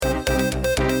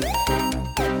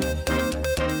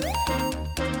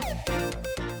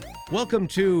Welcome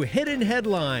to Hidden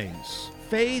Headlines,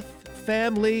 Faith,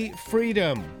 Family,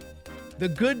 Freedom. The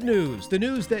good news, the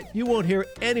news that you won't hear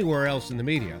anywhere else in the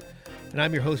media. And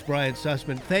I'm your host, Brian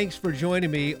Sussman. Thanks for joining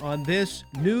me on this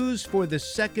news for the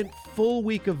second full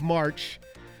week of March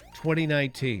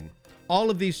 2019. All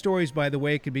of these stories, by the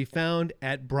way, can be found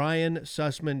at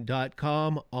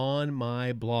briansussman.com on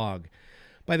my blog.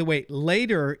 By the way,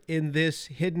 later in this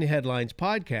Hidden Headlines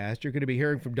podcast, you're going to be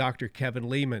hearing from Dr. Kevin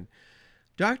Leman.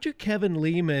 Dr. Kevin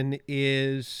Leman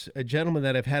is a gentleman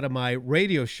that I've had on my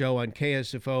radio show on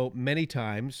KSFO many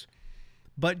times.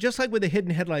 But just like with the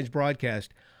Hidden Headlines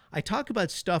broadcast, I talk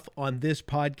about stuff on this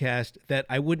podcast that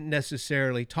I wouldn't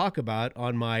necessarily talk about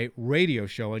on my radio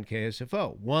show on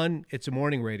KSFO. One, it's a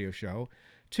morning radio show.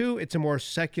 Two, it's a more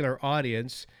secular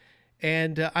audience.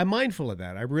 And I'm mindful of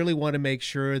that. I really want to make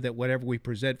sure that whatever we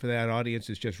present for that audience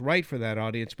is just right for that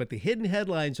audience. But the Hidden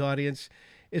Headlines audience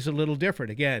is a little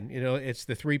different. Again, it's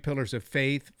the three pillars of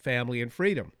faith, family, and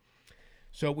freedom.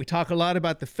 So we talk a lot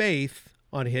about the faith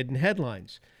on Hidden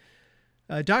Headlines.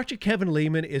 Dr. Kevin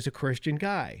Leman is a Christian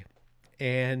guy,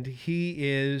 and he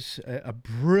is a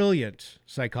brilliant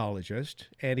psychologist,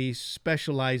 and he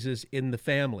specializes in the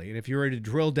family. And if you were to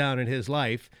drill down in his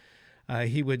life,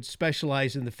 he would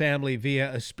specialize in the family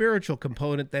via a spiritual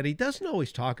component that he doesn't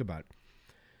always talk about.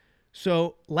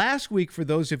 So last week, for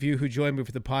those of you who joined me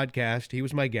for the podcast, he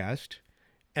was my guest,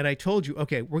 and I told you,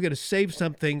 okay, we're going to save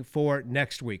something for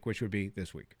next week, which would be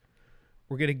this week.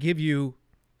 We're going to give you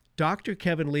Dr.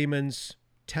 Kevin Leman's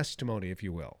testimony, if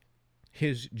you will,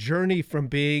 his journey from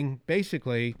being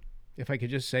basically, if I could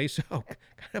just say so,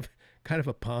 kind of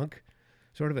a punk,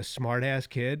 sort of a smart-ass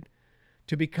kid,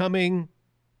 to becoming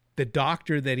the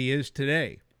doctor that he is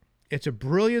today. It's a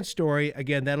brilliant story.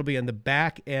 Again, that'll be on the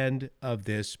back end of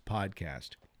this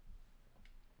podcast.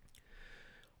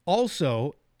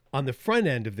 Also, on the front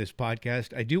end of this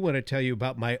podcast, I do want to tell you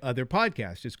about my other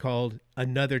podcast. It's called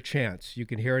Another Chance. You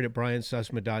can hear it at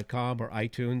briansussman.com or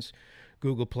iTunes,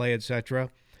 Google Play, etc.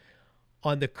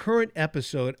 On the current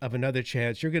episode of Another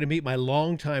Chance, you're going to meet my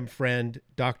longtime friend,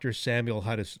 Dr. Samuel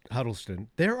Huddleston.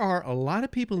 There are a lot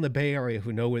of people in the Bay Area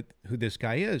who know who this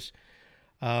guy is.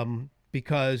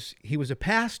 Because he was a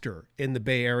pastor in the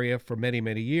Bay Area for many,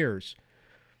 many years.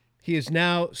 He is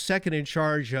now second in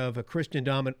charge of a Christian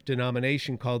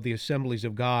denomination called the Assemblies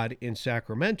of God in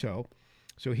Sacramento.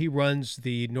 So he runs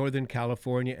the Northern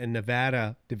California and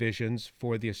Nevada divisions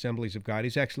for the Assemblies of God.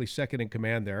 He's actually second in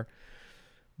command there.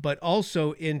 But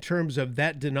also in terms of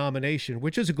that denomination,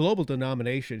 which is a global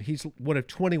denomination, he's one of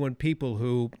 21 people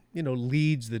who,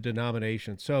 leads the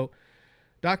denomination. So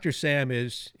Dr. Sam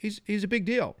he's a big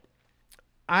deal.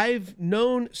 I've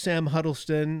known Sam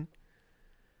Huddleston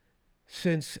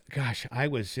since, I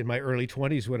was in my early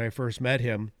 20s when I first met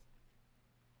him.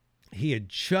 He had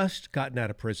just gotten out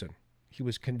of prison. He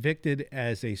was convicted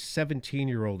as a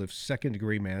 17-year-old of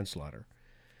second-degree manslaughter.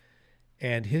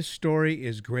 And his story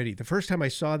is gritty. The first time I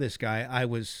saw this guy,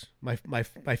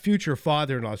 my future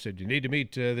father-in-law said, "You need to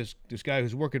meet this guy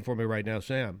who's working for me right now,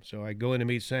 Sam." So I go in to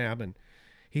meet Sam, and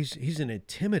he's an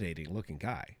intimidating-looking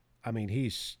guy. I mean,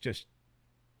 he's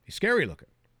scary looking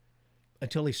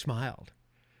until he smiled.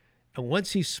 And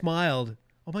once he smiled,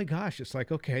 oh my gosh, it's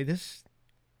like, okay, this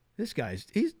guy's,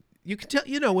 you can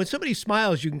tell, when somebody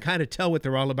smiles, you can kind of tell what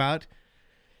they're all about.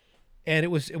 And it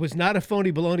was not a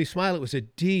phony baloney smile. It was a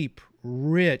deep,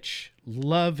 rich,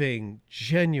 loving,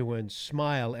 genuine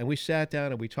smile. And we sat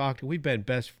down and we talked, and we've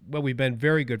been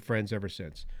very good friends ever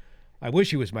since. I wish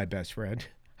he was my best friend.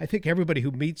 I think everybody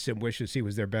who meets him wishes he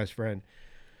was their best friend.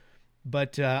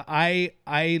 But I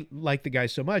like the guy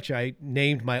so much, I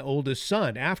named my oldest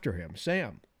son after him,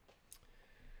 Sam.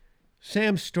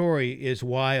 Sam's story is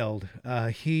wild.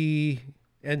 He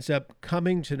ends up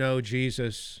coming to know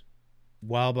Jesus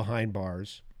while behind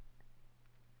bars,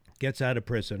 gets out of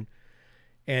prison,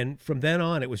 and from then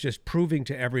on, it was just proving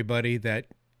to everybody that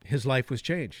his life was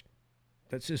changed.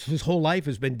 His whole life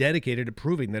has been dedicated to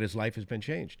proving that his life has been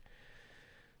changed.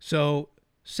 So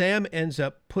Sam ends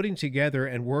up putting together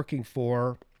and working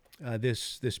for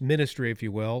this ministry, if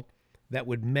you will, that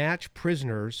would match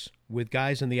prisoners with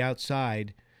guys on the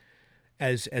outside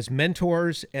as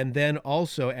mentors, and then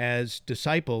also as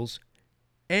disciples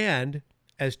and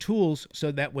as tools,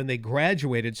 so that when they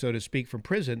graduated, so to speak, from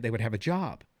prison, they would have a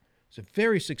job. It's a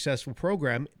very successful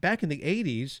program. Back in the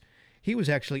 80s, he was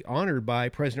actually honored by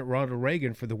President Ronald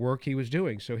Reagan for the work he was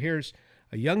doing. So here's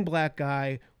a young black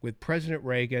guy with President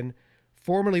Reagan,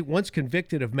 formerly once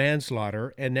convicted of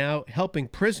manslaughter, and now helping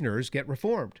prisoners get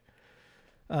reformed.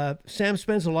 Sam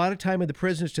spends a lot of time in the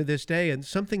prisons to this day, and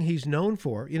something he's known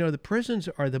for, the prisons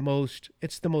are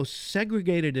it's the most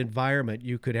segregated environment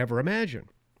you could ever imagine.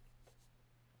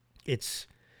 It's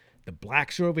the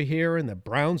blacks are over here and the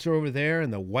browns are over there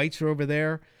and the whites are over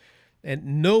there.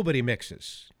 And nobody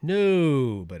mixes.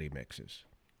 Nobody mixes.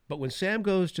 But when Sam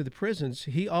goes to the prisons,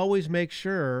 he always makes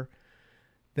sure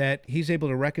that he's able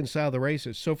to reconcile the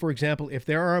races. So, for example, if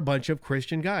there are a bunch of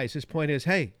Christian guys, his point is,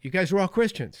 hey, you guys are all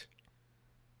Christians.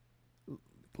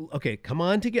 Okay, come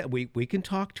on together. We can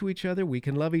talk to each other. We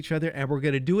can love each other. And we're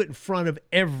going to do it in front of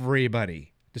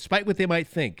everybody, despite what they might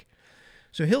think.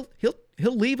 So he'll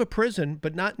leave a prison,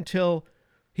 but not until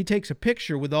he takes a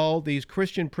picture with all these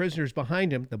Christian prisoners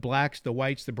behind him, the blacks, the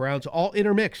whites, the browns, all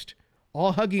intermixed,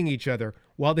 all hugging each other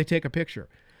while they take a picture.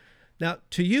 Now,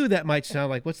 to you, that might sound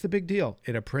like, what's the big deal?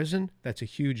 In a prison, that's a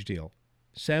huge deal.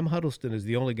 Sam Huddleston is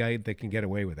the only guy that can get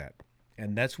away with that.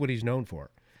 And that's what he's known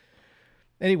for.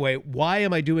 Anyway, why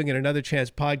am I doing an Another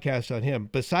Chance podcast on him?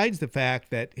 Besides the fact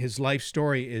that his life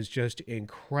story is just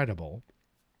incredible,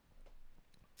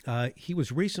 he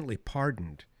was recently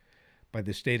pardoned by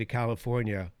the state of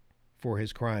California for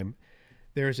his crime.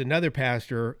 There's another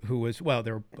pastor who was, well,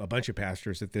 there were a bunch of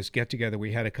pastors at this get-together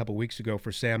we had a couple weeks ago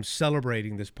for Sam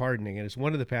celebrating this pardoning. And it's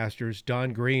one of the pastors,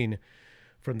 Don Green,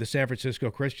 from the San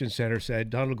Francisco Christian Center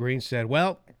Donald Green said,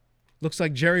 well, looks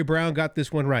like Jerry Brown got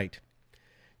this one right.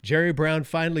 Jerry Brown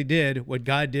finally did what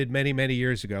God did many, many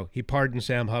years ago. He pardoned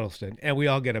Sam Huddleston, and we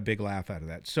all get a big laugh out of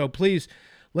that. So please,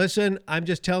 listen, I'm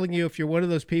just telling you, if you're one of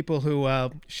those people who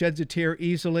sheds a tear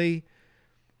easily,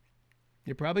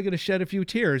 you're probably going to shed a few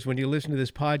tears when you listen to this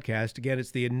podcast. Again,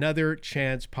 it's the Another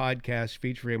Chance podcast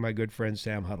featuring my good friend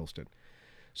Sam Huddleston.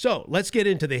 So let's get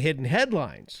into the hidden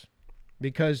headlines,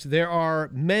 because there are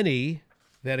many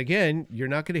that, again, you're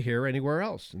not going to hear anywhere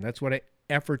else. And that's what I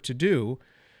effort to do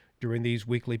during these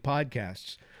weekly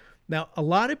podcasts. Now, a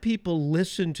lot of people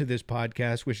listen to this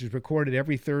podcast, which is recorded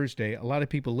every Thursday. A lot of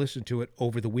people listen to it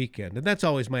over the weekend. And that's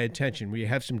always my intention. When you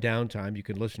have some downtime, you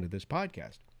can listen to this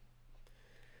podcast.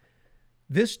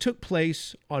 This took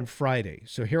place on Friday.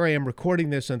 So here I am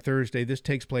recording this on Thursday. This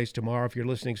takes place tomorrow. If you're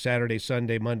listening Saturday,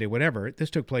 Sunday, Monday, whatever, this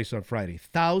took place on Friday.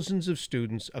 Thousands of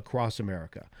students across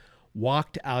America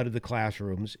walked out of the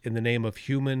classrooms in the name of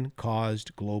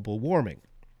human-caused global warming.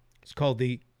 It's called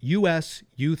the U.S.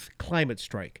 Youth Climate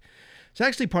Strike. It's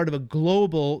actually part of a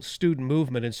global student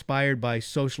movement inspired by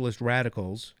socialist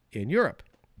radicals in Europe.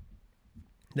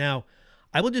 Now,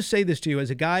 I will just say this to you as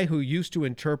a guy who used to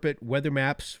interpret weather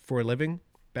maps for a living,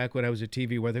 back when I was a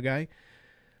TV weather guy.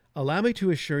 Allow me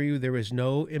to assure you there is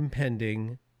no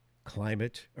impending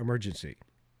climate emergency.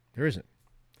 There isn't.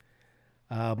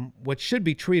 What should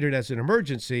be treated as an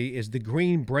emergency is the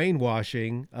green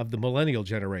brainwashing of the millennial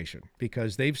generation,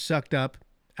 because they've sucked up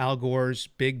Al Gore's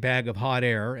big bag of hot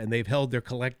air and they've held their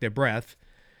collective breath,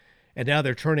 and now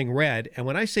they're turning red. And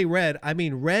when I say red, I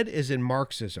mean red is in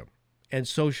Marxism and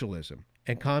socialism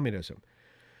and communism.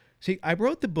 See, I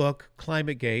wrote the book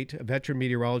Climategate, a veteran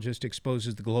meteorologist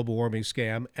exposes the global warming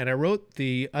scam, and I wrote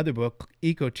the other book,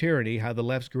 Eco-Tyranny, How the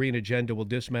Left's Green Agenda Will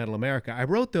Dismantle America. I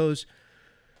wrote those.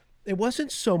 It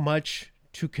wasn't so much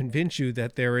to convince you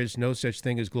that there is no such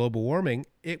thing as global warming.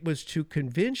 It was to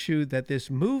convince you that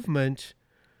this movement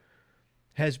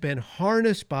has been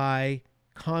harnessed by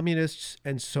communists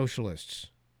and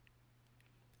socialists.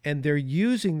 And they're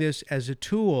using this as a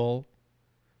tool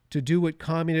to do what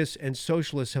communists and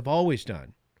socialists have always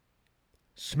done: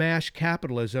 smash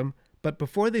capitalism. But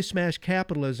before they smash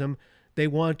capitalism, they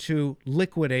want to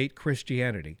liquidate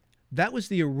Christianity. That was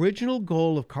the original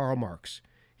goal of Karl Marx.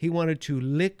 He wanted to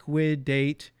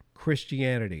liquidate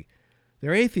Christianity.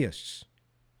 They're atheists.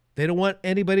 They don't want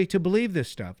anybody to believe this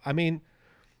stuff. I mean,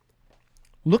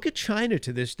 look at China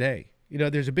to this day. You know,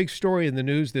 there's a big story in the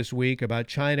news this week about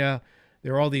China.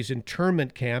 There are all these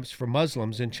internment camps for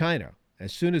Muslims in China.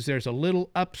 As soon as there's a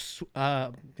little as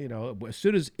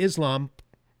soon as Islam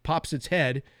pops its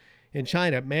head in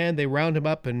China, man, they round them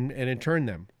up and intern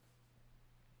them.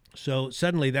 So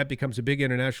suddenly that becomes a big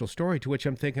international story, to which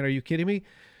I'm thinking, are you kidding me?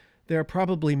 There are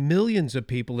probably millions of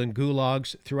people in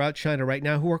gulags throughout China right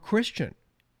now who are Christian.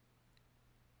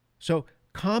 So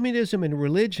communism and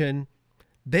religion,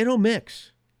 they don't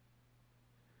mix.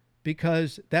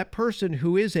 Because that person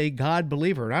who is a God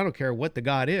believer, and I don't care what the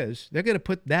God is, they're going to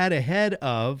put that ahead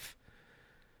of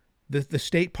the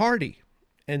state party.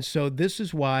 And so this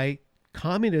is why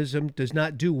communism does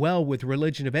not do well with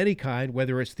religion of any kind,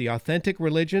 whether it's the authentic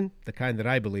religion, the kind that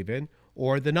I believe in,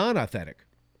 or the non-authentic.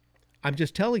 I'm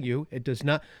just telling you, it does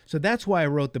not. So that's why I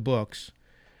wrote the books,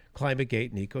 Climategate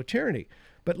and Eco-Tyranny.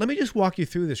 But let me just walk you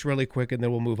through this really quick, and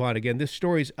then we'll move on. Again, this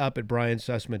story's up at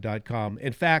briansussman.com.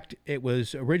 In fact, it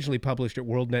was originally published at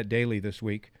WorldNet Daily this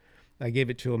week. I gave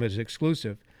it to him as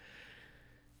exclusive.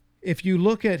 If you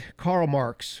look at Karl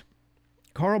Marx,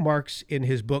 Karl Marx, in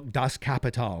his book Das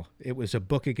Kapital, it was a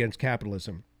book against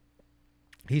capitalism,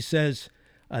 he says,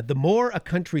 the more a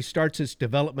country starts its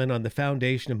development on the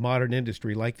foundation of modern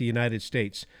industry, like the United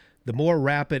States, the more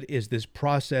rapid is this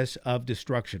process of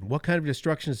destruction. What kind of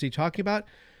destruction is he talking about?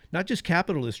 Not just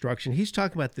capital destruction. He's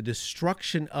talking about the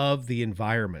destruction of the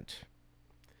environment.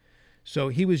 So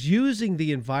he was using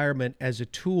the environment as a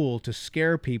tool to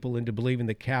scare people into believing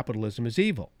that capitalism is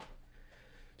evil.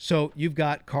 So you've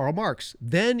got Karl Marx.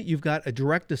 Then you've got a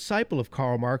direct disciple of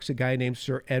Karl Marx, a guy named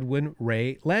Sir Edwin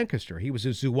Ray Lancaster. He was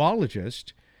a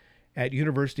zoologist at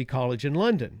University College in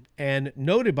London, and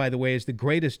noted, by the way, as the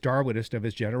greatest Darwinist of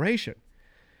his generation.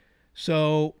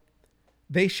 So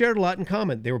they shared a lot in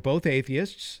common. They were both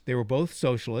atheists, they were both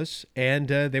socialists, and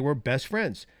they were best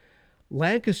friends.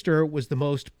 Lancaster was the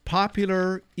most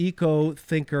popular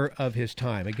eco-thinker of his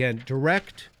time. Again,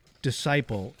 direct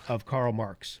disciple of Karl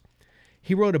Marx.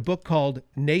 He wrote a book called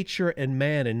Nature and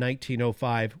Man in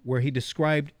 1905, where he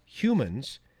described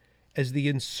humans as the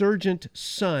insurgent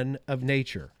son of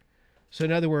nature. So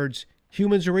in other words,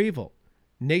 humans are evil.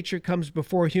 Nature comes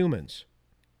before humans.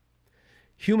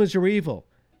 Humans are evil.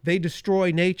 They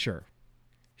destroy nature.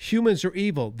 Humans are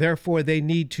evil. Therefore, they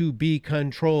need to be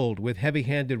controlled with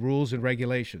heavy-handed rules and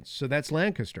regulations. So that's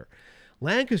Lancaster.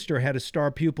 Lancaster had a star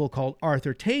pupil called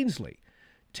Arthur Tainsley.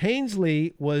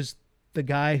 Tainsley was the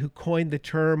guy who coined the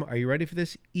term, are you ready for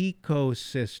this?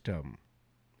 Ecosystem.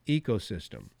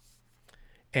 Ecosystem.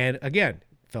 And again,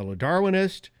 fellow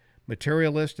Darwinist,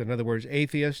 materialist, in other words,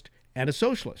 atheist, and a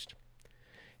socialist.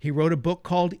 He wrote a book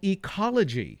called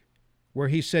Ecology, where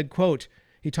he said, quote,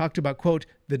 he talked about, quote,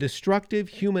 the destructive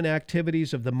human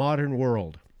activities of the modern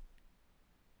world.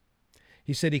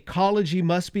 He said ecology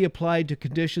must be applied to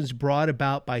conditions brought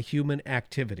about by human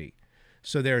activity.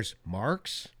 So there's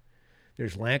Marx,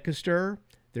 there's Lancaster,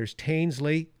 there's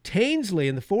Tainsley. Tainsley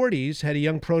in the 40s had a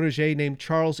young protege named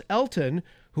Charles Elton,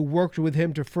 who worked with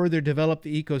him to further develop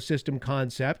the ecosystem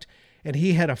concept, and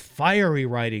he had a fiery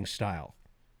writing style.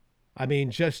 I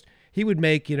mean, just, he would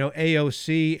make,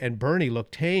 AOC and Bernie look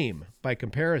tame by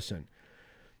comparison.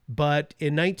 But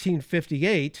in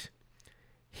 1958,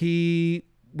 he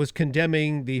was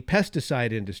condemning the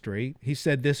pesticide industry. He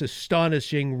said this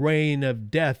astonishing rain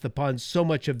of death upon so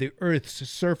much of the earth's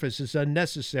surface is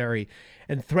unnecessary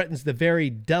and threatens the very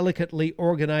delicately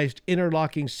organized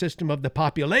interlocking system of the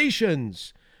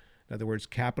populations. In other words,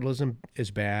 capitalism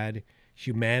is bad,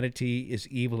 humanity is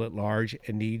evil at large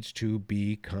and needs to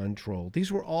be controlled.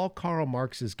 These were all Karl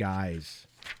Marx's guys.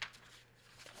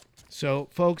 So,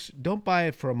 folks, don't buy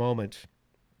it for a moment.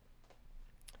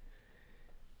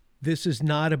 This is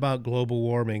not about global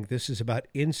warming. This is about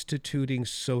instituting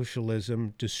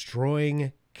socialism,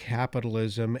 destroying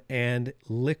capitalism, and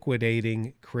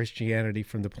liquidating Christianity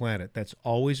from the planet. That's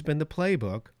always been the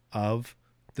playbook of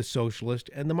the socialist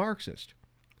and the Marxist.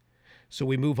 So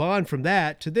we move on from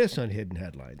that to this on Hidden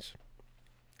Headlines.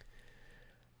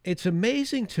 It's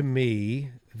amazing to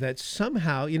me that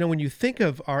somehow, when you think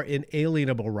of our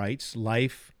inalienable rights,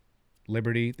 life,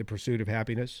 liberty, the pursuit of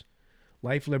happiness,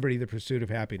 life, liberty, the pursuit of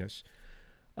happiness,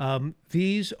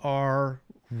 these are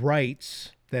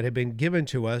rights that have been given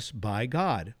to us by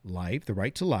God. Life, the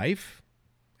right to life,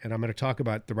 and I'm going to talk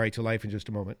about the right to life in just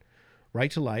a moment.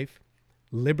 Right to life,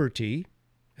 liberty,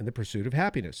 and the pursuit of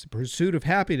happiness. The pursuit of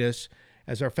happiness,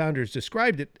 as our founders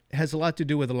described it, has a lot to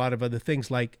do with a lot of other things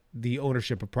like the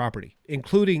ownership of property,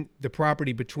 including the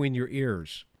property between your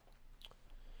ears.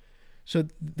 So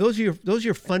those are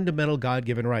your fundamental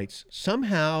God-given rights.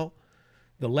 Somehow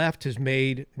the left has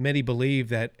made many believe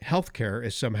that healthcare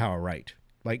is somehow a right.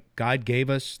 Like God gave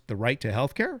us the right to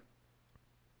healthcare?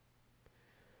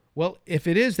 Well, if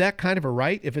it is that kind of a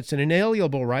right, if it's an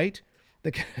inalienable right,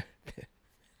 then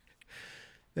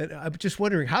I'm just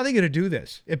wondering, how are they going to do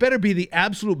this? It better be the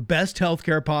absolute best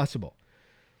healthcare possible.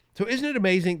 So isn't it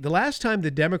amazing? The last time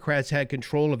the Democrats had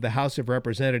control of the House of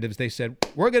Representatives, they said,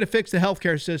 we're going to fix the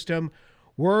healthcare system.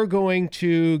 We're going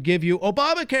to give you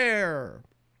Obamacare.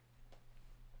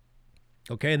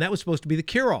 Okay, and that was supposed to be the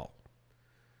cure-all.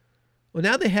 Well,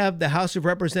 now they have the House of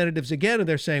Representatives again, and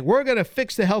they're saying, we're going to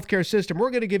fix the healthcare system.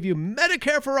 We're going to give you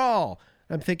Medicare for all.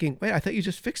 I'm thinking, wait, I thought you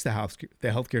just fixed the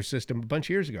healthcare system a bunch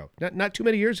of years ago. Not too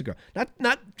many years ago.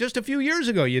 Not just a few years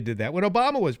ago you did that when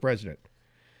Obama was president.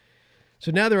 So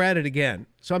now they're at it again.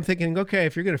 So I'm thinking, okay,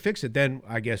 if you're going to fix it, then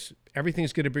I guess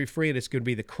everything's going to be free and it's going to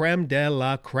be the creme de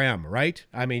la creme, right?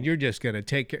 I mean, you're just going to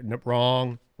take it.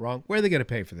 Wrong. Where are they going to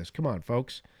pay for this? Come on,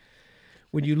 folks.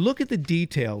 When you look at the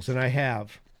details, and I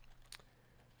have,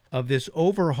 of this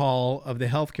overhaul of the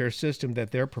healthcare system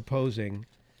that they're proposing,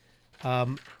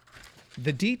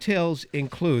 The details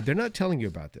include, they're not telling you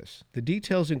about this. The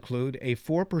details include a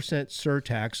 4%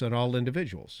 surtax on all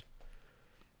individuals.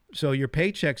 So your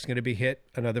paycheck's going to be hit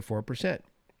another 4%.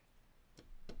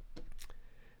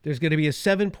 There's going to be a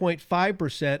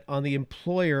 7.5% on the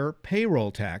employer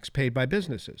payroll tax paid by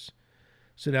businesses.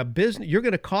 So now you're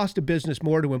going to cost a business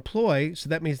more to employ, so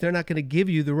that means they're not going to give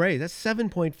you the raise. That's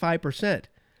 7.5%.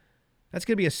 That's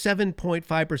going to be a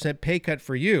 7.5% pay cut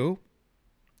for you.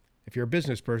 If you're a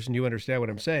business person, you understand what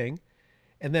I'm saying.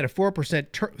 And then a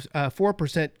 4%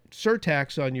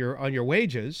 surtax on your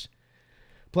wages.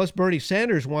 Plus, Bernie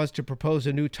Sanders wants to propose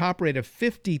a new top rate of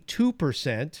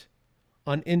 52%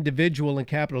 on individual and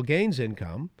capital gains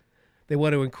income. They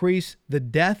want to increase the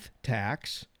death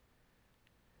tax,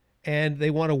 and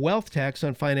they want a wealth tax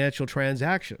on financial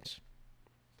transactions,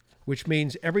 which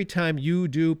means every time you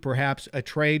do perhaps a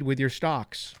trade with your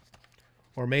stocks,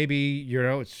 or maybe,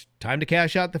 it's time to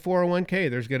cash out the 401k,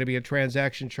 there's going to be a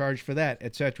transaction charge for that,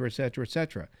 et cetera, et cetera, et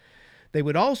cetera. They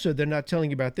would also, they're not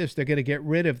telling you about this, they're going to get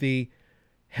rid of the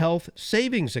health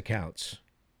savings accounts,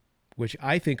 which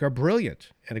I think are brilliant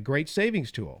and a great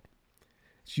savings tool.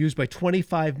 It's used by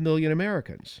 25 million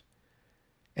Americans.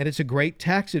 And it's a great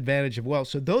tax advantage of wealth.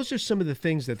 So those are some of the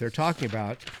things that they're talking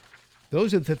about.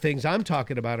 Those are the things I'm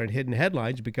talking about on Hidden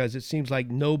Headlines because it seems like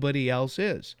nobody else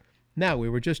is. Now, we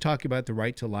were just talking about the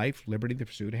right to life, liberty, the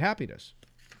pursuit of happiness.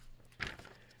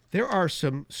 There are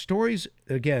some stories,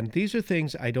 again, these are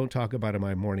things I don't talk about in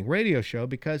my morning radio show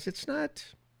because it's not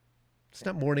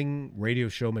morning radio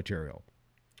show material.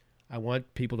 I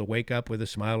want people to wake up with a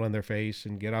smile on their face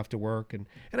and get off to work. And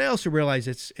I also realize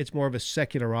it's more of a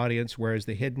secular audience, whereas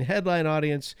the Hidden Headline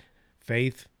audience,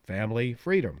 faith, family,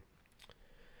 freedom.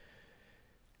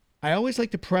 I always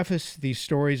like to preface these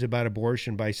stories about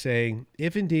abortion by saying,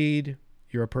 if indeed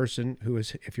you're a person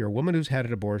if you're a woman who's had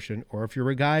an abortion, or if you're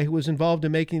a guy who was involved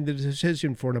in making the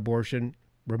decision for an abortion,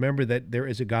 remember that there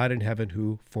is a God in heaven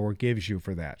who forgives you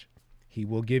for that. He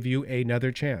will give you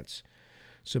another chance.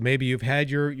 So maybe you've had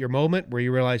your moment where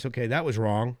you realize, okay, that was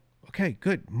wrong. Okay,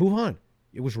 good. Move on.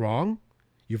 It was wrong.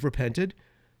 You've repented.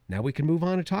 Now we can move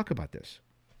on and talk about this.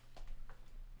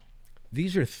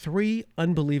 These are 3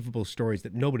 unbelievable stories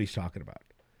that nobody's talking about.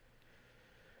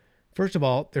 First of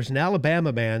all, there's an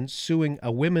Alabama man suing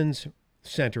a women's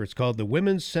center. It's called the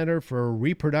Women's Center for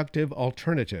Reproductive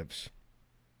Alternatives.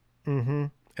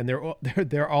 And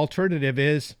their alternative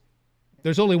is,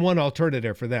 there's only one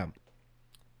alternative for them.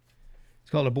 It's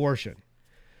called abortion.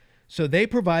 So they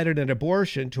provided an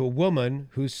abortion to a woman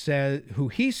who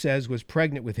he says was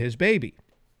pregnant with his baby.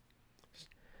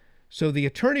 So the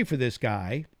attorney for this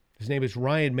guy, his name is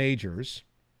Ryan Majors.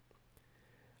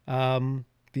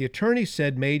 The attorney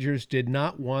said Majors did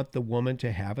not want the woman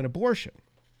to have an abortion.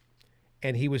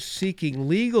 And he was seeking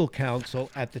legal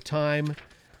counsel at the time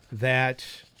that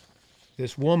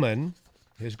this woman,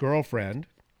 his girlfriend,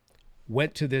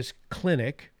 went to this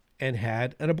clinic and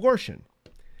had an abortion.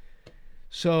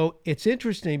 So it's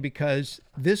interesting because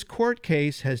this court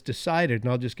case has decided,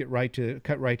 and I'll just cut right to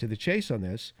the chase on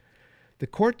this. The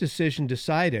court decision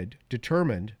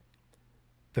determined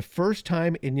the first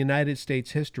time in United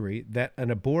States history that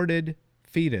an aborted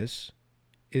fetus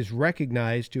is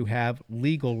recognized to have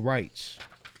legal rights.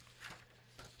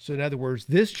 So in other words,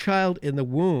 this child in the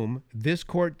womb, this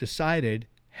court decided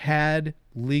had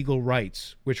legal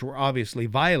rights, which were obviously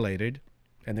violated,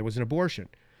 and there was an abortion.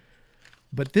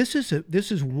 But this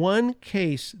is one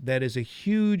case that is a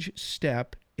huge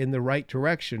step in the right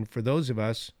direction for those of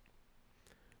us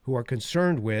who are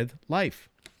concerned with life.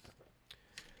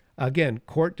 Again,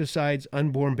 court decides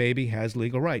unborn baby has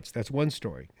legal rights. That's one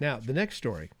story. Now, the next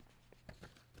story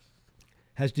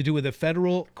has to do with a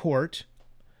federal court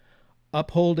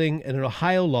upholding an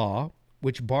Ohio law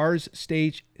which bars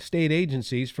state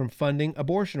agencies from funding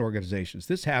abortion organizations.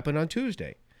 This happened on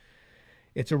Tuesday.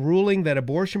 It's a ruling that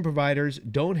abortion providers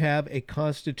don't have a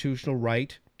constitutional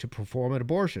right to perform an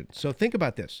abortion. So think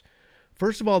about this.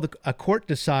 First of all, a court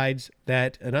decides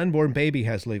that an unborn baby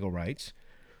has legal rights.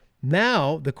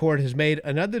 Now the court has made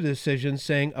another decision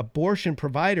saying abortion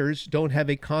providers don't have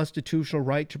a constitutional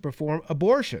right to perform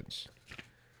abortions.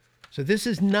 So this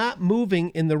is not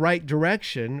moving in the right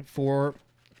direction, for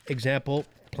example,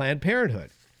 Planned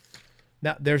Parenthood.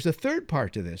 Now, there's a third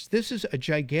part to this. This is a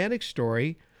gigantic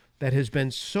story that has been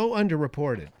so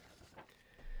underreported.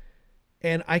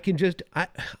 And I can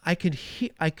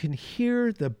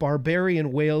hear the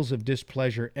barbarian wails of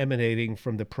displeasure emanating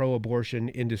from the pro-abortion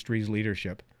industry's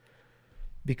leadership,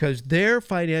 because their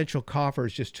financial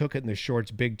coffers just took it in the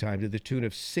shorts big time, to the tune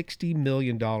of $60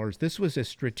 million. This was a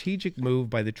strategic move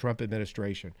by the Trump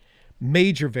administration.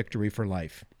 Major victory for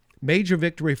life. Major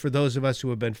victory for those of us who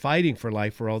have been fighting for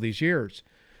life for all these years.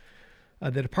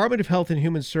 The Department of Health and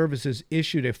Human Services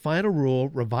issued a final rule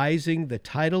revising the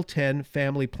Title X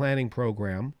Family Planning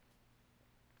Program.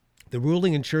 The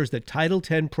ruling ensures that Title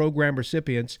X program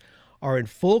recipients are in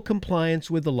full compliance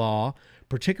with the law,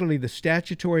 particularly the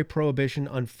statutory prohibition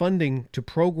on funding to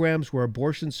programs where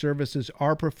abortion services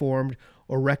are performed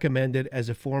or recommended as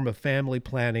a form of family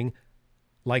planning,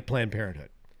 like Planned Parenthood.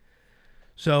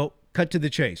 So, cut to the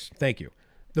chase. Thank you.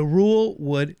 The rule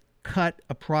would cut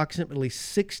approximately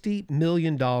 $60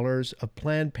 million of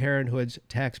Planned Parenthood's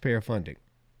taxpayer funding.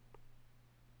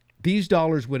 These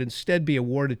dollars would instead be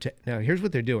awarded to, now here's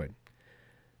what they're doing.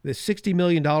 The $60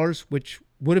 million, which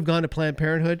would have gone to Planned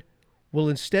Parenthood, will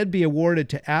instead be awarded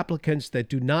to applicants that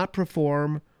do not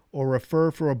perform or refer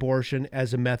for abortion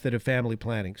as a method of family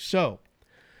planning. So,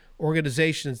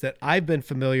 organizations that I've been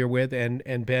familiar with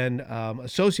and been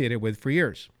associated with for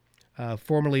years,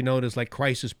 formerly known as like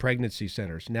crisis pregnancy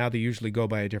centers. Now they usually go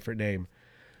by a different name.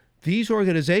 These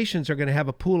organizations are going to have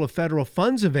a pool of federal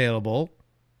funds available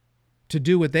to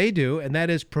do what they do, and that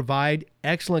is provide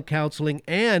excellent counseling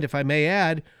and, if I may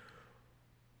add,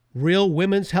 real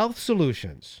women's health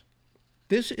solutions.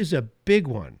 This is a big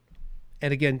one.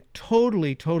 And again,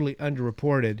 totally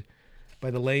underreported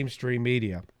by the lamestream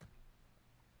media.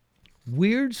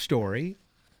 Weird story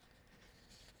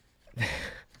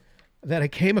that I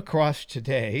came across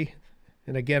today,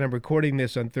 and again, I'm recording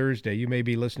this on Thursday. You may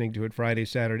be listening to it Friday,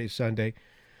 Saturday, Sunday.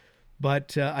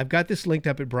 But I've got this linked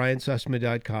up at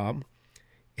briansussman.com.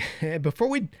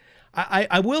 Before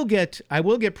I will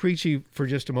get preachy for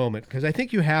just a moment, because I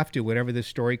think you have to whenever these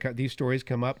stories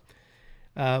come up.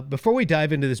 Before we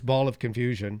dive into this ball of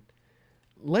confusion,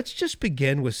 let's just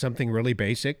begin with something really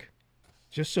basic,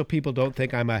 just so people don't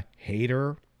think I'm a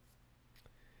hater.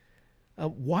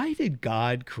 Why did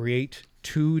God create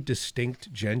two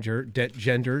distinct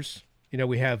genders? You know,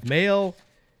 we have male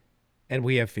and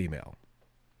we have female.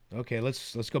 Okay,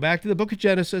 let's go back to the book of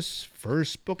Genesis,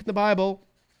 first book in the Bible.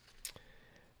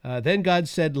 Then God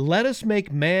said, "Let us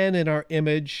make man in our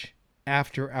image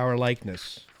after our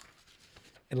likeness,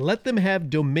 and let them have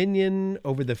dominion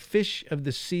over the fish of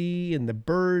the sea and the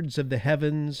birds of the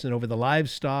heavens and over the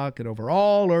livestock and over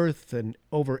all earth and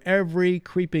over every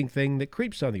creeping thing that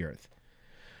creeps on the earth."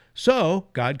 So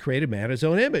God created man in his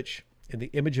own image. In the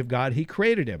image of God, he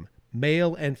created him.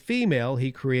 Male and female,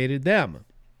 he created them.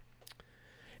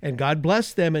 And God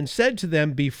blessed them and said to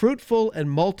them, "Be fruitful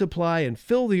and multiply and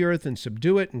fill the earth and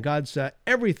subdue it." And God saw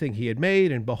everything he had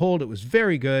made, and behold, it was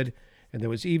very good. And there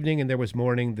was evening and there was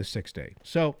morning the sixth day.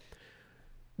 So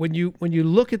when you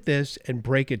look at this and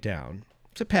break it down,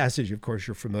 it's a passage, of course,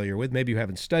 you're familiar with. Maybe you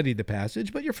haven't studied the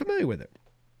passage, but you're familiar with it.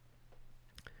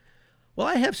 Well,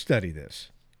 I have studied this.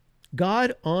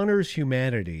 God honors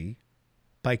humanity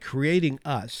by creating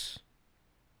us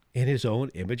in his own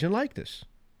image and likeness,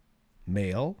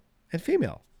 male and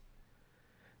female.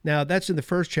 Now, that's in the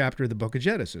first chapter of the book of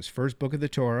Genesis, first book of the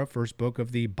Torah, first book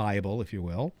of the Bible, if you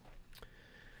will.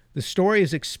 The story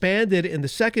is expanded in the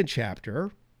second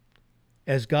chapter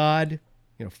as God,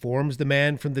 forms the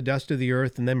man from the dust of the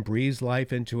earth and then breathes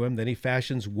life into him. Then he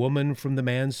fashions woman from the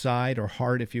man's side, or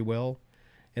heart, if you will.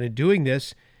 And in doing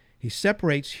this, he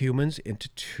separates humans into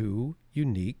two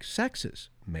unique sexes,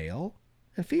 male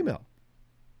and female.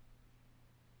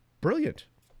 Brilliant,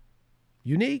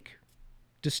 unique,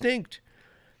 distinct,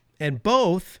 and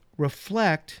both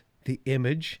reflect the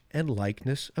image and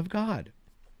likeness of God.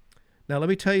 Now, let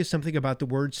me tell you something about the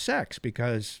word sex,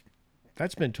 because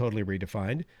that's been totally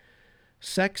redefined.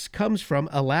 Sex comes from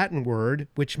a Latin word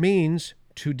which means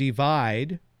to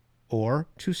divide or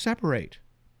to separate.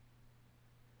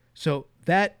 So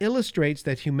that illustrates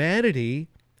that humanity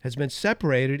has been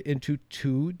separated into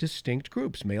two distinct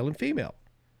groups, male and female.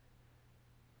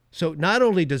 So not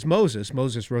only does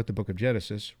Moses wrote the book of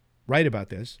Genesis, write about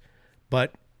this,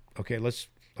 but, okay, let's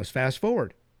fast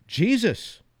forward.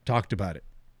 Jesus talked about it.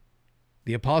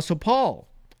 The Apostle Paul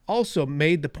also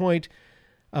made the point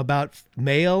about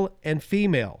male and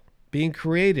female being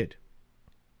created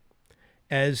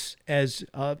as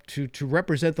to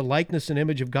represent the likeness and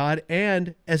image of God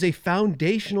and as a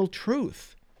foundational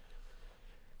truth.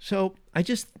 So I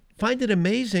just find it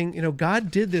amazing.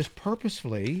 God did this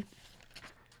purposefully,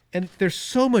 and there's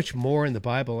so much more in the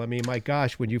Bible. I mean, my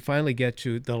gosh, when you finally get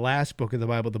to the last book of the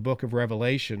Bible, the book of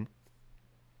Revelation,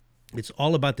 it's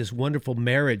all about this wonderful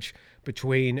marriage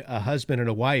between a husband and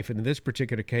a wife. And in this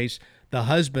particular case, the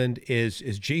husband is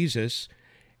Jesus,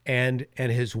 and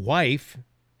his wife,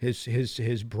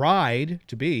 his bride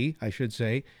to be, I should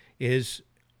say,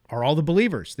 are all the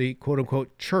believers, the quote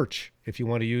unquote church, if you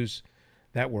want to use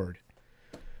that word.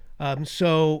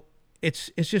 So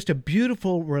it's just a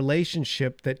beautiful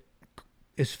relationship that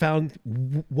is found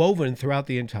woven throughout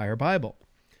the entire Bible.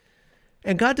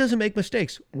 And God doesn't make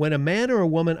mistakes. When a man or a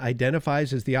woman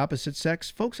identifies as the opposite sex,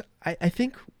 folks, I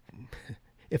think,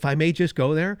 if I may just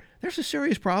go there, there's a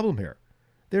serious problem here.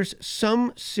 There's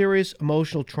some serious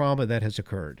emotional trauma that has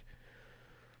occurred.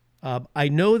 I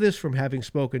know this from having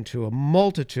spoken to a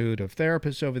multitude of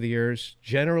therapists over the years.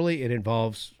 Generally, it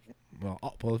involves, well,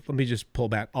 let me just pull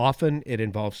back. Often it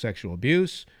involves sexual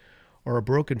abuse or a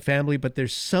broken family, but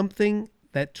there's something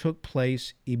that took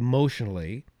place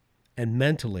emotionally and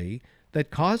mentally that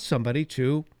caused somebody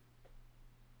to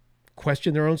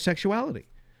question their own sexuality.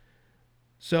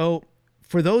 So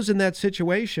for those in that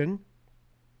situation,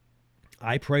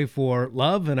 I pray for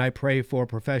love and I pray for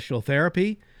professional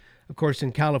therapy. Of course,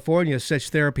 in California, such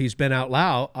therapy has been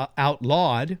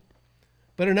outlawed,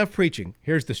 but enough preaching.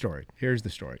 Here's the story.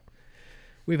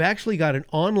 We've actually got an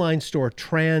online store,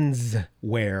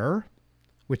 Transwear,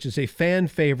 which is a fan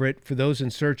favorite for those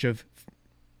in search of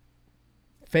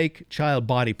fake child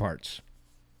body parts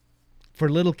for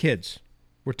little kids.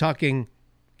 We're talking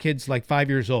kids like 5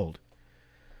 years old.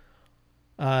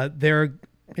 They're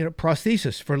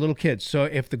prosthesis for little kids. So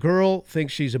if the girl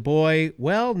thinks she's a boy,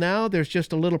 well, now there's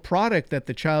just a little product that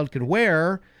the child can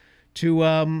wear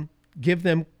to give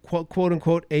them, quote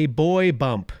unquote, a boy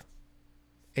bump.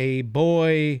 A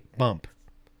boy bump.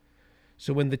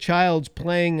 So when the child's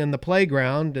playing in the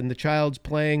playground and the child's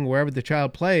playing wherever the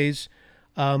child plays,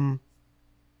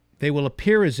 they will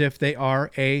appear as if they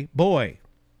are a boy.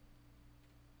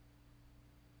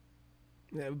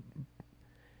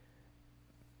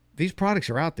 These products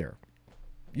are out there.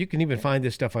 You can even find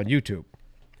this stuff on YouTube.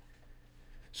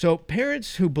 So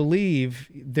parents who believe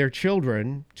their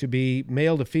children to be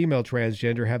male to female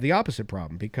transgender have the opposite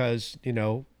problem because,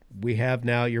 we have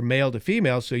now you're male to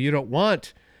female, so you don't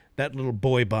want that little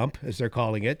boy bump, as they're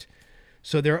calling it.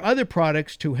 So there are other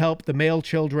products to help the male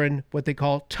children, what they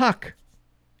call tuck,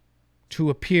 to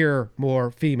appear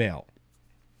more female.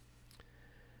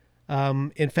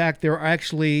 In fact, there are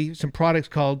actually some products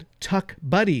called Tuck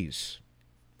Buddies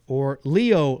or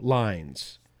Leo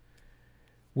lines,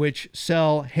 which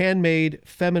sell handmade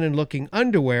feminine-looking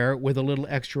underwear with a little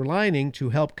extra lining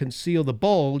to help conceal the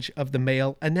bulge of the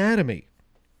male anatomy.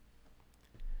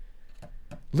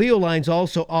 Leo Lines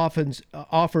also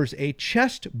offers a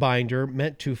chest binder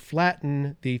meant to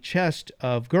flatten the chest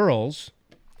of girls,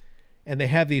 and they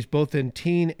have these both in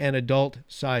teen and adult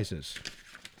sizes.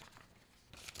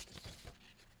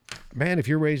 Man, if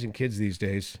you're raising kids these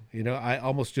days, I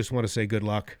almost just want to say good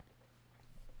luck.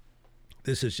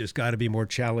 This has just got to be more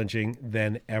challenging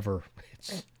than ever.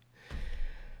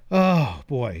 Oh,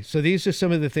 boy. So these are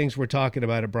some of the things we're talking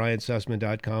about at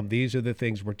briansussman.com. These are the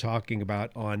things we're talking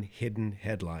about on Hidden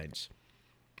Headlines.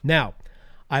 Now,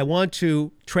 I want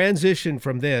to transition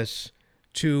from this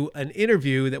to an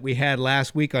interview that we had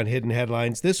last week on Hidden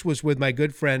Headlines. This was with my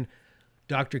good friend,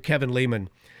 Dr. Kevin Leman.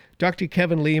 Dr.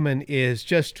 Kevin Leman is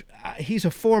he's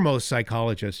a foremost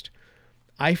psychologist.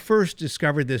 I first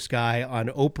discovered this guy on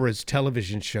Oprah's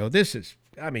television show. This is,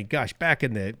 back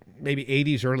in the maybe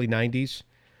 80s, early 90s.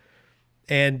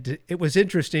 And it was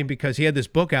interesting because he had this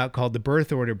book out called The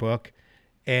Birth Order Book.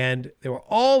 And there were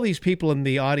all these people in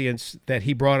the audience that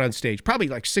he brought on stage, probably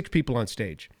like 6 people on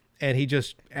stage. And he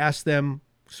just asked them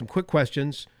some quick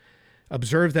questions,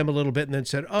 observed them a little bit, and then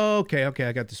said, oh, okay,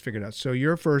 I got this figured out. So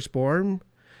you're a firstborn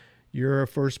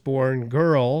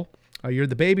girl. You're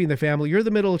the baby in the family. You're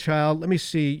the middle child. Let me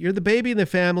see. You're the baby in the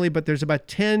family, but there's about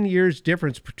 10 years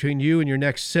difference between you and your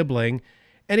next sibling.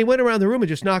 And he went around the room and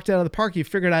just knocked out of the park. He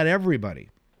figured out everybody.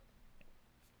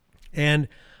 And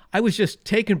I was just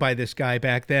taken by this guy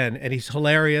back then, and he's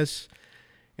hilarious.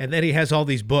 And then he has all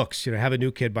these books, have a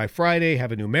new kid by Friday,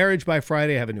 have a new marriage by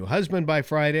Friday, have a new husband by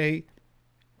Friday.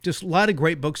 Just a lot of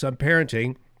great books on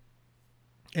parenting.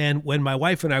 And when my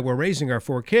wife and I were raising our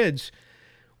 4 kids,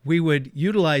 we would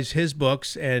utilize his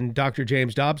books and Dr.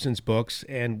 James Dobson's books,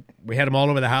 and we had them all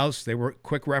over the house. They were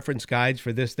quick reference guides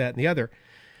for this, that, and the other.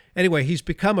 Anyway, he's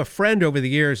become a friend over the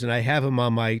years, and I have him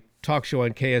on my talk show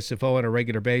on KSFO on a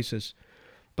regular basis.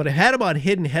 But I had him on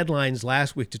Hidden Headlines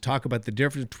last week to talk about the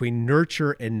difference between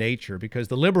nurture and nature, because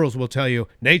the liberals will tell you,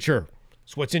 nature,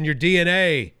 it's what's in your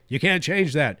DNA. You can't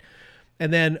change that.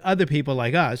 And then other people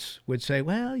like us would say,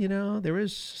 well, there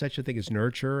is such a thing as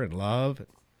nurture and love, and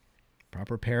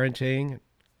proper parenting, and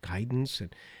guidance,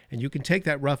 and you can take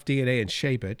that rough DNA and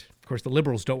shape it. Of course, the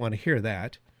liberals don't want to hear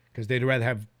that because they'd rather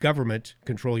have government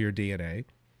control your DNA.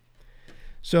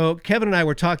 So Kevin and I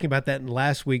were talking about that in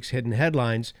last week's Hidden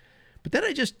Headlines. But then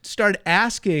I just started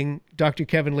asking Dr.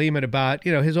 Kevin Leman about,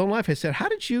 his own life. I said, how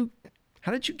did you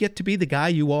How did you get to be the guy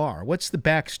you are? What's the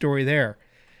backstory there?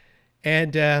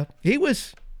 And he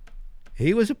was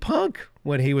a punk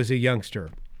when he was a youngster.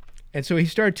 And so he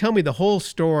started telling me the whole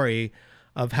story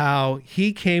of how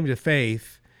he came to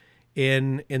faith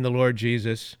in the Lord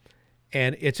Jesus.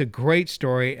 And it's a great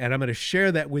story, and I'm going to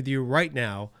share that with you right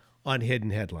now on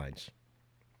Hidden Headlines.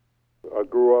 I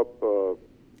grew up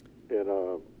in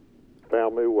a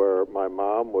family where my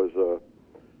mom was a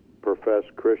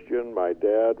professed Christian. My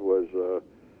dad was a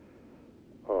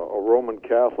Roman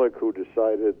Catholic who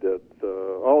decided that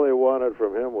all they wanted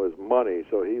from him was money,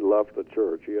 so he left the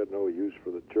church. He had no use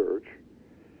for the church.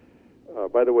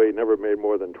 By the way, he never made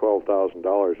more than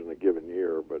 $12,000 in a given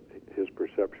year, but his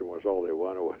perception was all they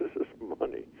wanted was this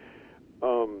money.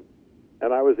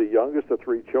 And I was the youngest of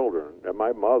three children, and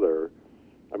my mother,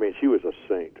 I mean, she was a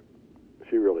saint.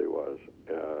 She really was,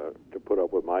 to put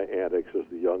up with my antics as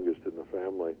the youngest in the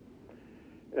family.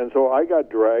 And so I got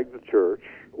dragged to church.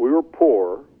 We were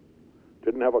poor,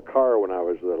 didn't have a car when I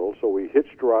was little, so we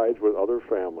hitched rides with other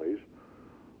families,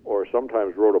 or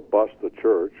sometimes rode a bus to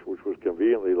church, which was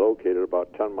conveniently located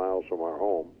about 10 miles from our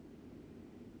home.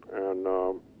 And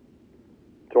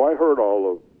so I heard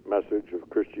all the message of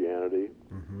Christianity.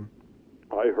 Mm-hmm.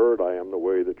 I heard I am the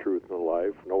way, the truth, and the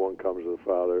life. No one comes to the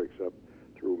Father except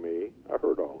through me. I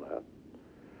heard all that.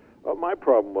 My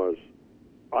problem was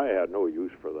I had no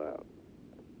use for that.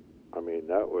 I mean,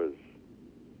 that was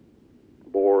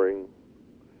boring.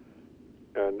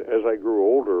 And as I grew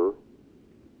older,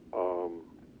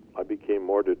 I became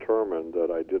more determined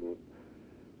that I didn't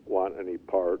want any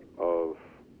part of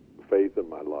faith in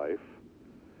my life.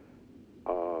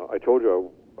 I told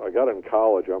you I got in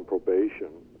college on probation,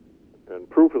 and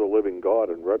proof of the living God,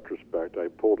 in retrospect, I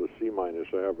pulled a C-minus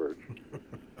average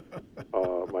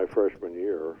my freshman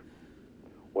year.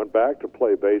 Went back to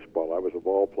play baseball. I was a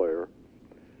ball player.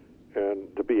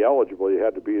 And to be eligible, you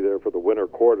had to be there for the winter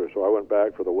quarter. So I went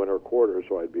back for the winter quarter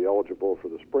so I'd be eligible for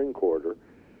the spring quarter.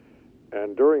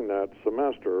 And during that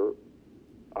semester,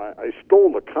 I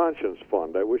stole the conscience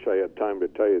fund. I wish I had time to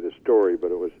tell you this story,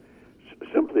 but it was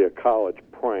simply a college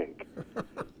prank.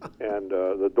 And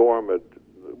the dorm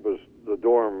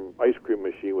ice cream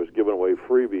machine was giving away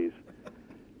freebies.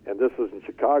 And this was in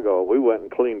Chicago. We went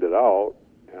and cleaned it out,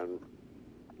 and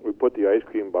we put the ice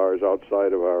cream bars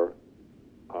outside of our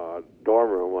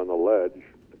dorm room on the ledge.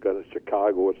 Because it's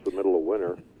Chicago, it's the middle of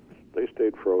winter. They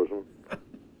stayed frozen.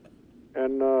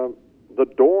 And the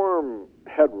dorm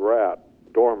rat,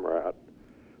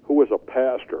 who was a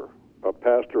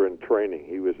pastor in training,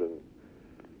 he was in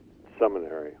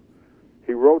seminary,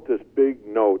 he wrote this big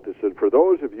note that said, for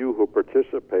those of you who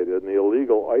participated in the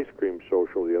illegal ice cream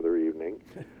social the other evening,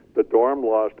 the dorm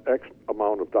lost X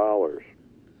amount of dollars.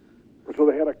 And so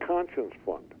they had a conscience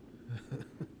fund.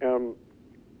 And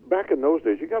back in those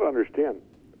days, you got to understand,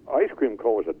 ice cream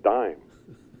cone was a dime.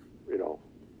 You know,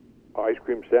 ice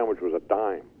cream sandwich was a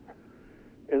dime.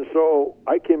 And so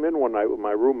I came in one night with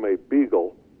my roommate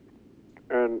Beagle,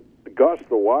 and Gus,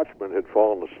 the watchman, had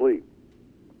fallen asleep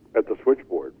at the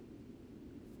switchboard.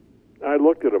 And I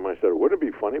looked at him, I said, wouldn't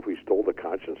it be funny if we stole the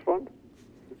conscience fund?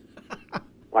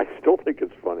 I still think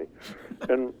it's funny.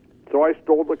 And so I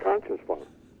stole the conscience fund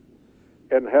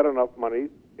and had enough money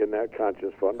in that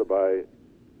conscience fund to buy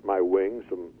my wings.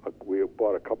 And we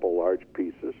bought a couple large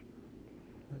pieces.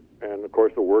 And, of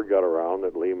course, the word got around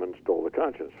that Lehman stole the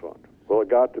conscience fund. Well, it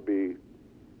got to be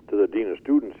to the dean of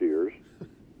students' ears,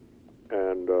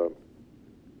 and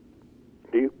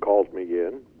he calls me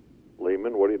in.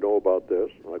 Lehman, what do you know about this?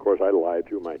 And, of course, I lied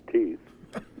through my teeth.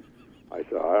 I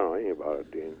said, I don't know anything about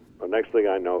it, Dean. The next thing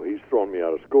I know, he's thrown me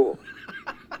out of school.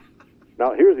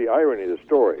 Now, here's the irony of the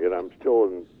story, and I'm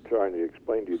still trying to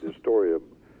explain to you the story of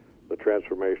the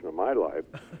transformation of my life.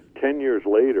 10 years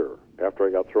later, after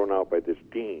I got thrown out by this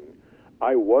dean,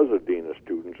 I was a dean of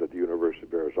students at the University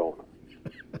of Arizona.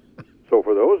 So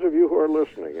for those of you who are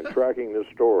listening and tracking this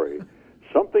story,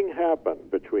 something happened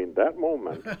between that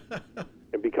moment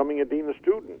and becoming a dean of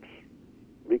students,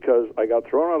 because I got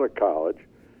thrown out of college,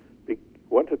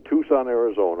 went to Tucson,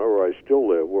 Arizona, where I still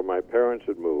live, where my parents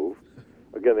had moved.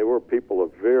 Again, they were people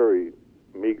of very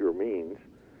meager means.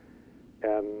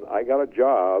 And I got a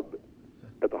job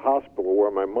at the hospital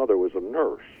where my mother was a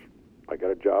nurse. I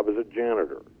got a job as a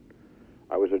janitor.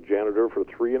 I was a janitor for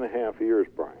 3.5 years,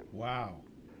 Brian. Wow.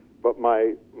 But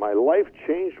my life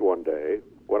changed one day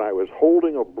when I was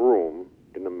holding a broom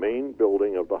in the main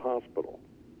building of the hospital.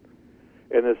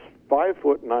 And this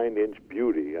 5'9"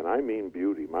 beauty, and I mean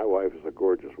beauty, my wife is a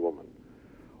gorgeous woman,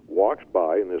 walks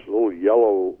by in this little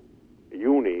yellow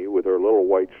uni with her little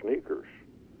white sneakers.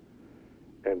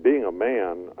 And being a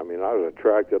man, I mean, I was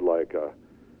attracted like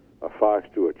a a fox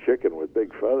to a chicken with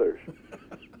big feathers.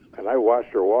 And I watched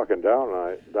her walking down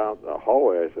the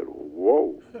hallway. I said,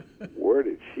 whoa, where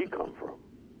did she come from?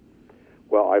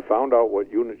 Well, I found out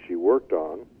what unit she worked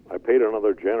on. I paid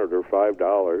another janitor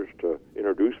 $5 to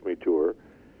introduce me to her.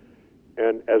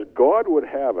 And as God would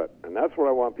have it, and that's what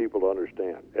I want people to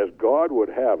understand, as God would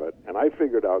have it, and I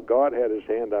figured out God had his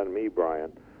hand on me,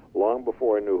 Brian, long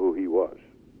before I knew who he was.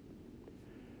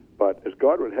 But as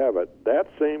God would have it, that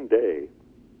same day,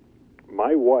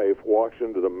 my wife walks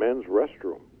into the men's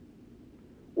restroom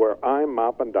where I'm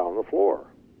mopping down the floor.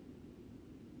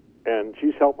 And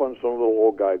she's helping some little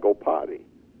old guy go potty.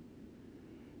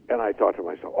 And I thought to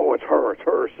myself, oh, it's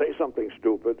her, say something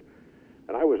stupid.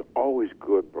 And I was always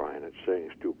good, Brian, at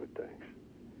saying stupid things.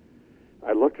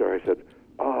 I looked at her, I said,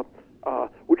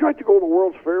 would you like to go to the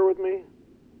World's Fair with me?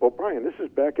 Well, Brian, this is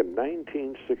back in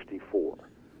 1964.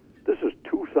 This is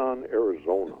Tucson,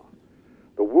 Arizona.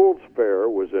 The World's Fair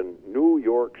was in New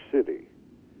York City.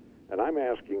 And I'm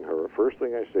asking her, first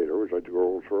thing I say to her, would you like to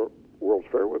go to the World's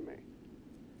Fair with me?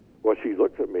 Well, she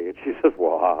looked at me and she says,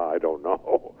 well, I don't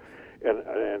know.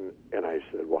 And I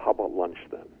said, well, how about lunch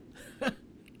then?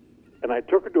 And I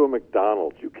took her to a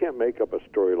McDonald's. You can't make up a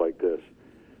story like this.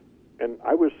 And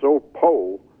I was so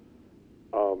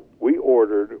we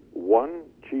ordered one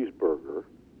cheeseburger,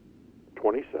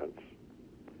 20 cents,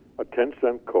 a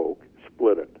 10-cent Coke,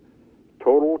 split it.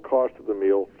 Total cost of the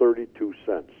meal, 32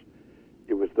 cents.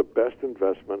 It was the best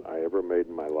investment I ever made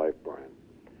in my life, Brian.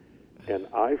 And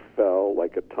I fell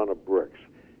like a ton of bricks.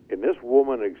 And this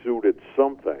woman exuded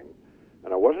something,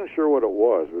 and I wasn't sure what it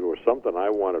was, but it was something I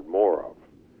wanted more of.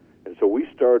 And so we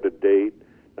started a date.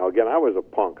 Now, again, I was a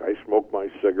punk. I smoked my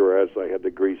cigarettes. I had the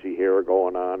greasy hair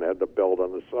going on, had the belt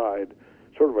on the side,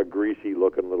 sort of a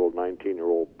greasy-looking little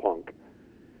 19-year-old punk.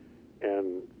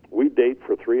 And we date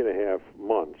for 3.5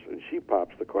 months, and she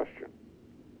pops the question.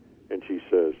 And she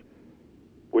says,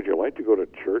 would you like to go to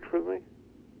church with me?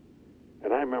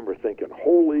 And I remember thinking,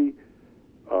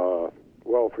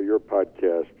 for your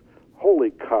podcast,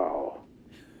 holy cow,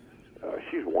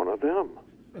 she's one of them.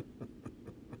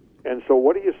 And so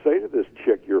what do you say to this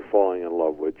chick you're falling in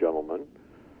love with, gentlemen?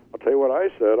 I'll tell you what I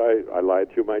said. I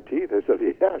lied through my teeth. I said,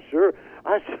 yeah, sure.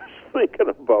 I was just thinking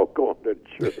about going to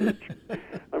church.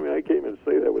 I mean, I can't even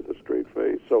say that with a straight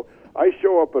face. So I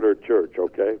show up at her church,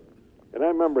 okay? And I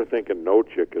remember thinking, no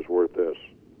chick is worth this.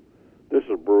 This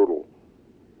is brutal.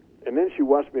 And then she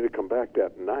wants me to come back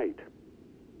that night.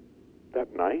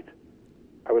 That night?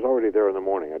 I was already there in the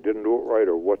morning. I didn't do it right,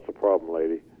 or what's the problem,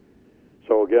 lady?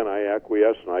 So again, I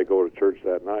acquiesce and I go to church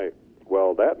that night.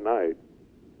 Well, that night,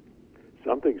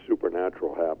 something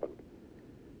supernatural happened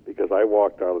because I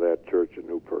walked out of that church a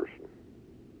new person.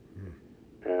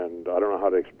 And I don't know how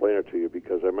to explain it to you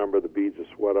because I remember the beads of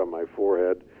sweat on my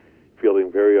forehead,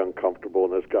 feeling very uncomfortable,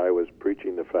 and this guy was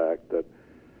preaching the fact that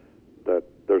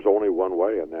there's only one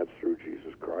way, and that's through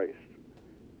Jesus Christ.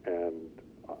 And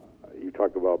you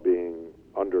talk about being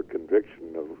under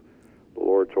conviction of the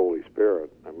Lord's Holy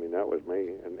Spirit. I mean, that was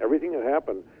me. And everything that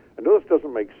happened, I know this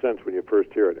doesn't make sense when you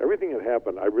first hear it. Everything that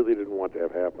happened, I really didn't want to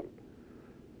have happen.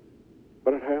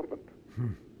 But it happened.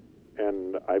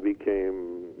 And I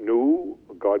became new.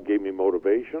 God gave me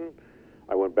motivation.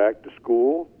 I went back to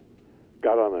school,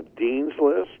 got on a dean's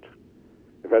list.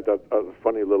 In fact, a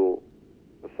funny little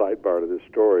sidebar to this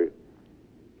story.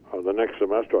 The next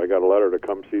semester, I got a letter to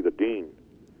come see the dean.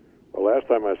 Well, last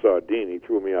time I saw a dean, he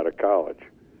threw me out of college.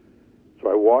 So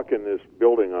I walk in this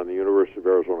building on the University of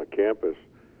Arizona campus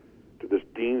to this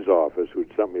dean's office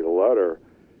who'd sent me the letter,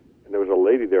 and there was a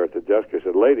lady there at the desk. I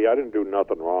said, lady, I didn't do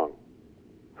nothing wrong.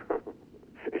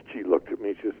 And she looked at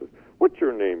me. She says, what's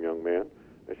your name, young man?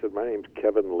 I said, my name's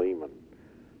Kevin Lehman.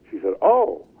 She said,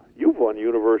 oh, you've won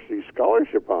university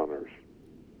scholarship honors.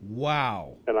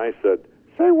 Wow. And I said,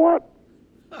 say what?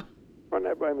 Run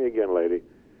that by me again, lady.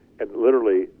 And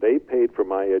literally, they paid for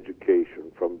my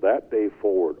education from that day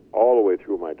forward all the way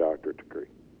through my doctorate degree.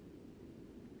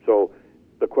 So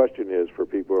the question is, for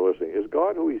people who are listening, is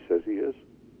God who he says he is?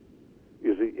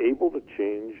 Is he able to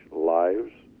change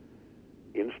lives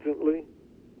instantly?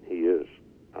 He is.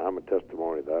 I'm a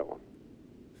testimony to that one.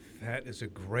 That is a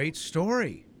great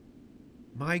story.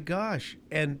 My gosh.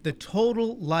 And the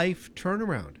total life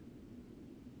turnaround.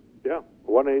 Yeah,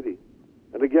 180.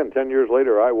 And again, 10 years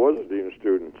later, I was a dean of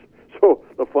students. So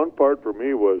the fun part for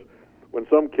me was when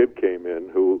some kid came in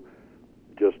who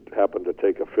just happened to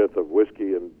take a fifth of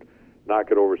whiskey and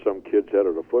knock it over some kid's head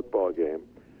at a football game,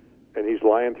 and he's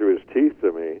lying through his teeth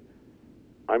to me,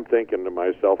 I'm thinking to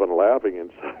myself and laughing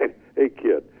inside, hey,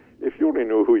 kid, if you only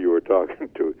knew who you were talking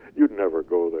to, you'd never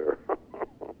go there.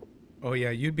 Oh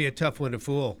yeah, you'd be a tough one to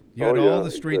fool. You Oh had all yeah,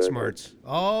 the street exactly. smarts.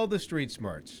 All the street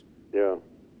smarts. Yeah.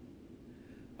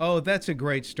 Oh, that's a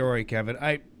great story, Kevin.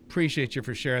 I appreciate you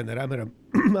for sharing that. I'm gonna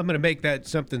I'm gonna make that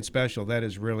something special. That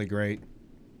is really great.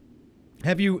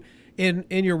 Have you in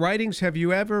your writings have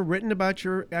you ever written about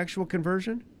your actual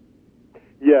conversion?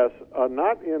 Yes,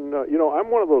 not in.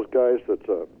 I'm one of those guys that's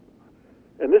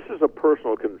and this is a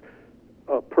personal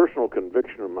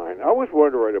conviction of mine. I always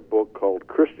wanted to write a book called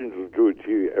 "Christians Will Do It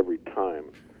to You Every Time,"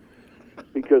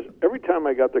 because every time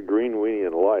I got the green weenie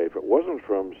in life, it wasn't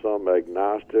from some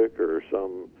agnostic or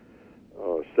some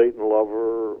Satan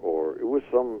lover, or it was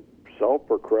some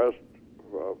self-professed,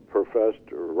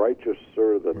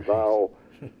 righteouser than thou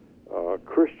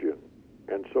Christian.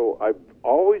 And so I've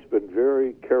always been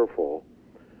very careful.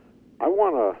 I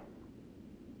want to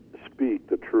speak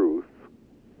the truth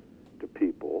to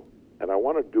people, and I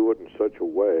want to do it in such a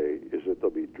way is that they'll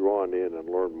be drawn in and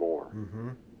learn more. Mm-hmm.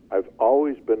 I've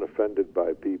always been offended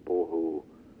by people who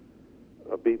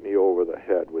beat me over the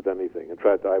head with anything. In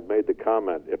fact, I've made the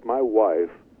comment, if my wife,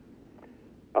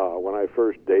 when I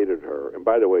first dated her, and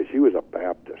by the way, she was a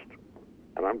Baptist,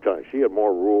 and I'm telling you, she had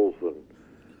more rules than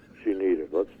she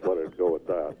needed. Let's let it go with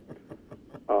that.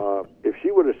 If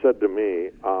she would have said to me,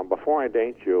 before I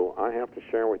date you, I have to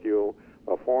share with you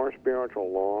 4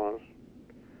 spiritual laws,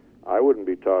 I wouldn't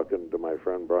be talking to my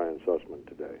friend Brian Sussman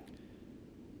today.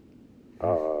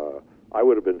 I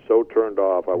would have been so turned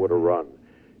off, I would have run.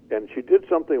 And she did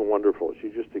something wonderful. She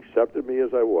just accepted me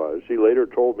as I was. She later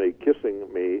told me kissing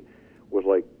me was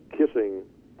like kissing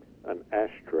an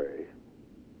ashtray.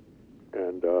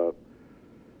 And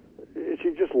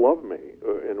she just loved me.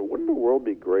 And wouldn't the world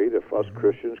be great if us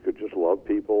Christians could just love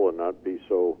people and not be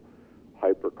so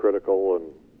hypercritical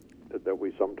and that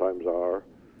we sometimes are?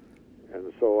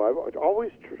 And so I've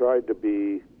always tried to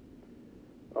be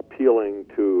appealing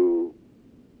to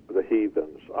the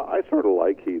heathens. I sort of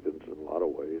like heathens in a lot of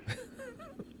ways,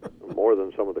 more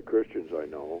than some of the Christians I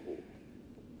know.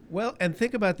 Well, and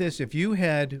think about this: if you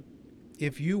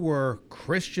were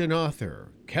Christian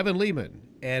author Kevin Leman,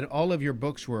 and all of your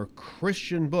books were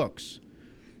Christian books,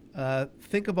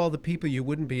 think of all the people you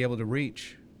wouldn't be able to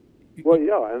reach. Well,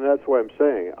 yeah, and that's what I'm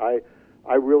saying. I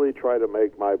really try to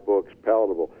make my books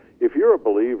palatable. If you're a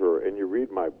believer and you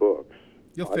read my books,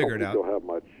 You'll figure it out. I don't think you'll have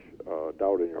much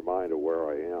doubt in your mind of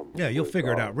where I am. Yeah, you'll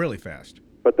figure it out really fast.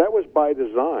 But that was by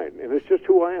design, and it's just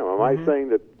who I am. Am I saying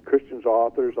that Christian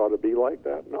authors ought to be like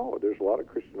that? No, there's a lot of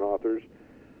Christian authors.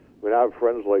 I mean, I have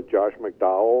friends like Josh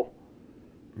McDowell,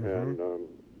 and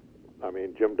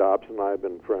Jim Dobson and I have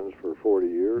been friends for 40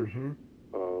 years.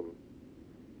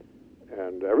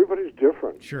 And everybody's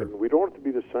different. Sure. And we don't have to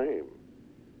be the same.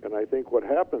 And I think what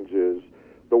happens is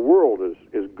the world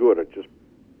is good at just,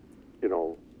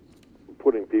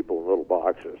 putting people in little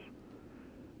boxes.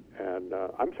 And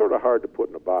I'm sort of hard to put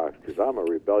in a box because I'm a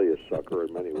rebellious sucker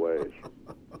in many ways.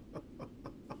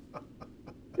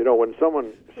 When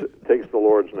someone takes the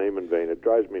Lord's name in vain, it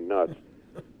drives me nuts.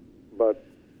 But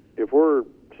if we're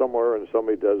somewhere and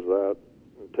somebody does that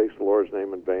and takes the Lord's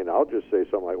name in vain, I'll just say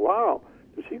something like, wow,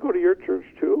 does he go to your church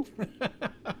too?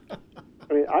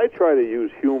 I mean, I try to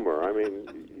use humor. I mean,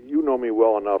 you know me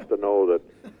well enough to know that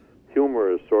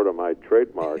humor is sort of my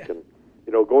trademark. And,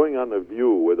 going on The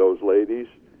View with those ladies,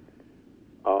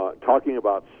 talking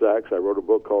about sex, I wrote a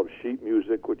book called Sheet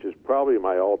Music, which is probably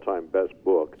my all-time best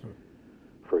book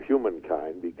for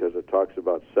humankind because it talks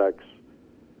about sex.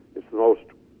 It's the most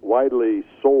widely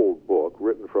sold book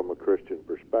written from a Christian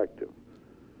perspective.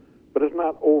 But it's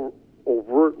not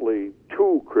overtly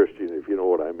too Christian, if you know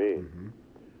what I mean.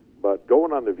 But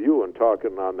going on The View and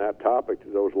talking on that topic to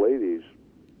those ladies,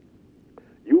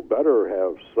 you better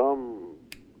have some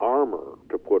armor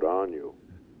to put on you.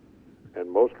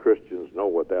 And most Christians know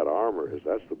what that armor is.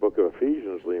 That's the book of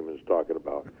Ephesians Lehman's talking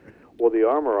about. Well, the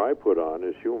armor I put on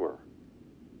is humor.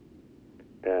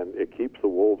 And it keeps the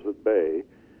wolves at bay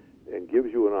and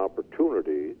gives you an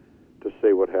opportunity to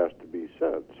say what has to be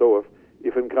said. So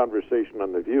if in conversation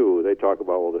on The View they talk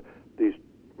about,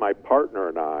 my partner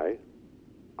and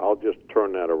I'll just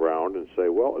turn that around and say,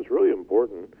 well, it's really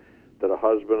important that a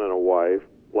husband and a wife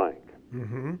blank.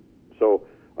 So,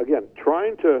 again,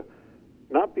 trying to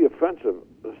not be offensive.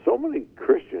 So many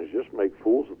Christians just make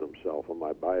fools of themselves, in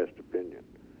my biased opinion.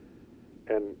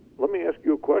 And let me ask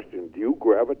you a question. Do you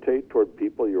gravitate toward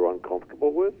people you're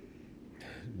uncomfortable with?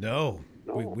 No.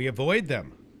 We avoid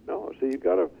them. No, see,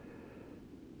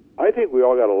 I think we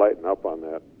all got to lighten up on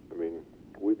that. I mean,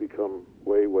 we become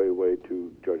way, way, way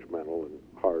too judgmental and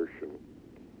harsh. And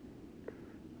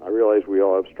I realize we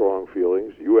all have strong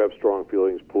feelings. You have strong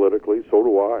feelings politically. So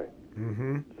do I.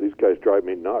 These guys drive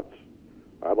me nuts.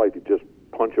 I'd like to just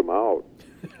punch them out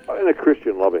in a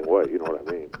Christian loving way. You know what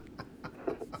I mean?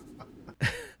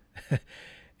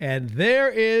 And there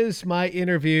is my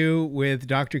interview with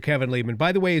Dr. Kevin Leman.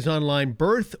 By the way, he's online,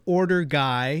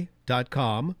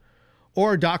 birthorderguy.com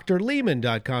or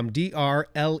drleman.com,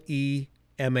 DRLEMAN.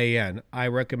 I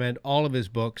recommend all of his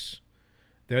books.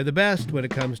 They're the best when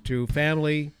it comes to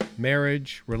family,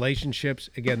 marriage, relationships.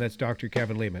 Again, that's Dr.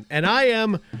 Kevin Leman. And I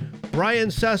am Brian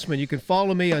Sussman. You can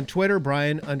follow me on Twitter,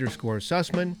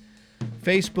 Brian_Sussman.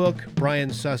 Facebook, Brian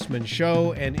Sussman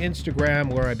Show, and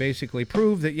Instagram, where I basically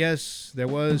prove that, yes, there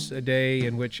was a day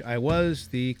in which I was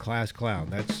the class clown.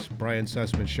 That's Brian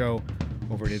Sussman Show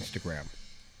over at Instagram.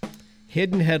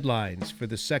 Hidden headlines for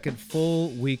the second full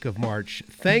week of March.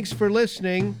 Thanks for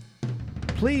listening.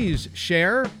 Please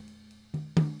share.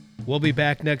 We'll be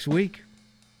back next week.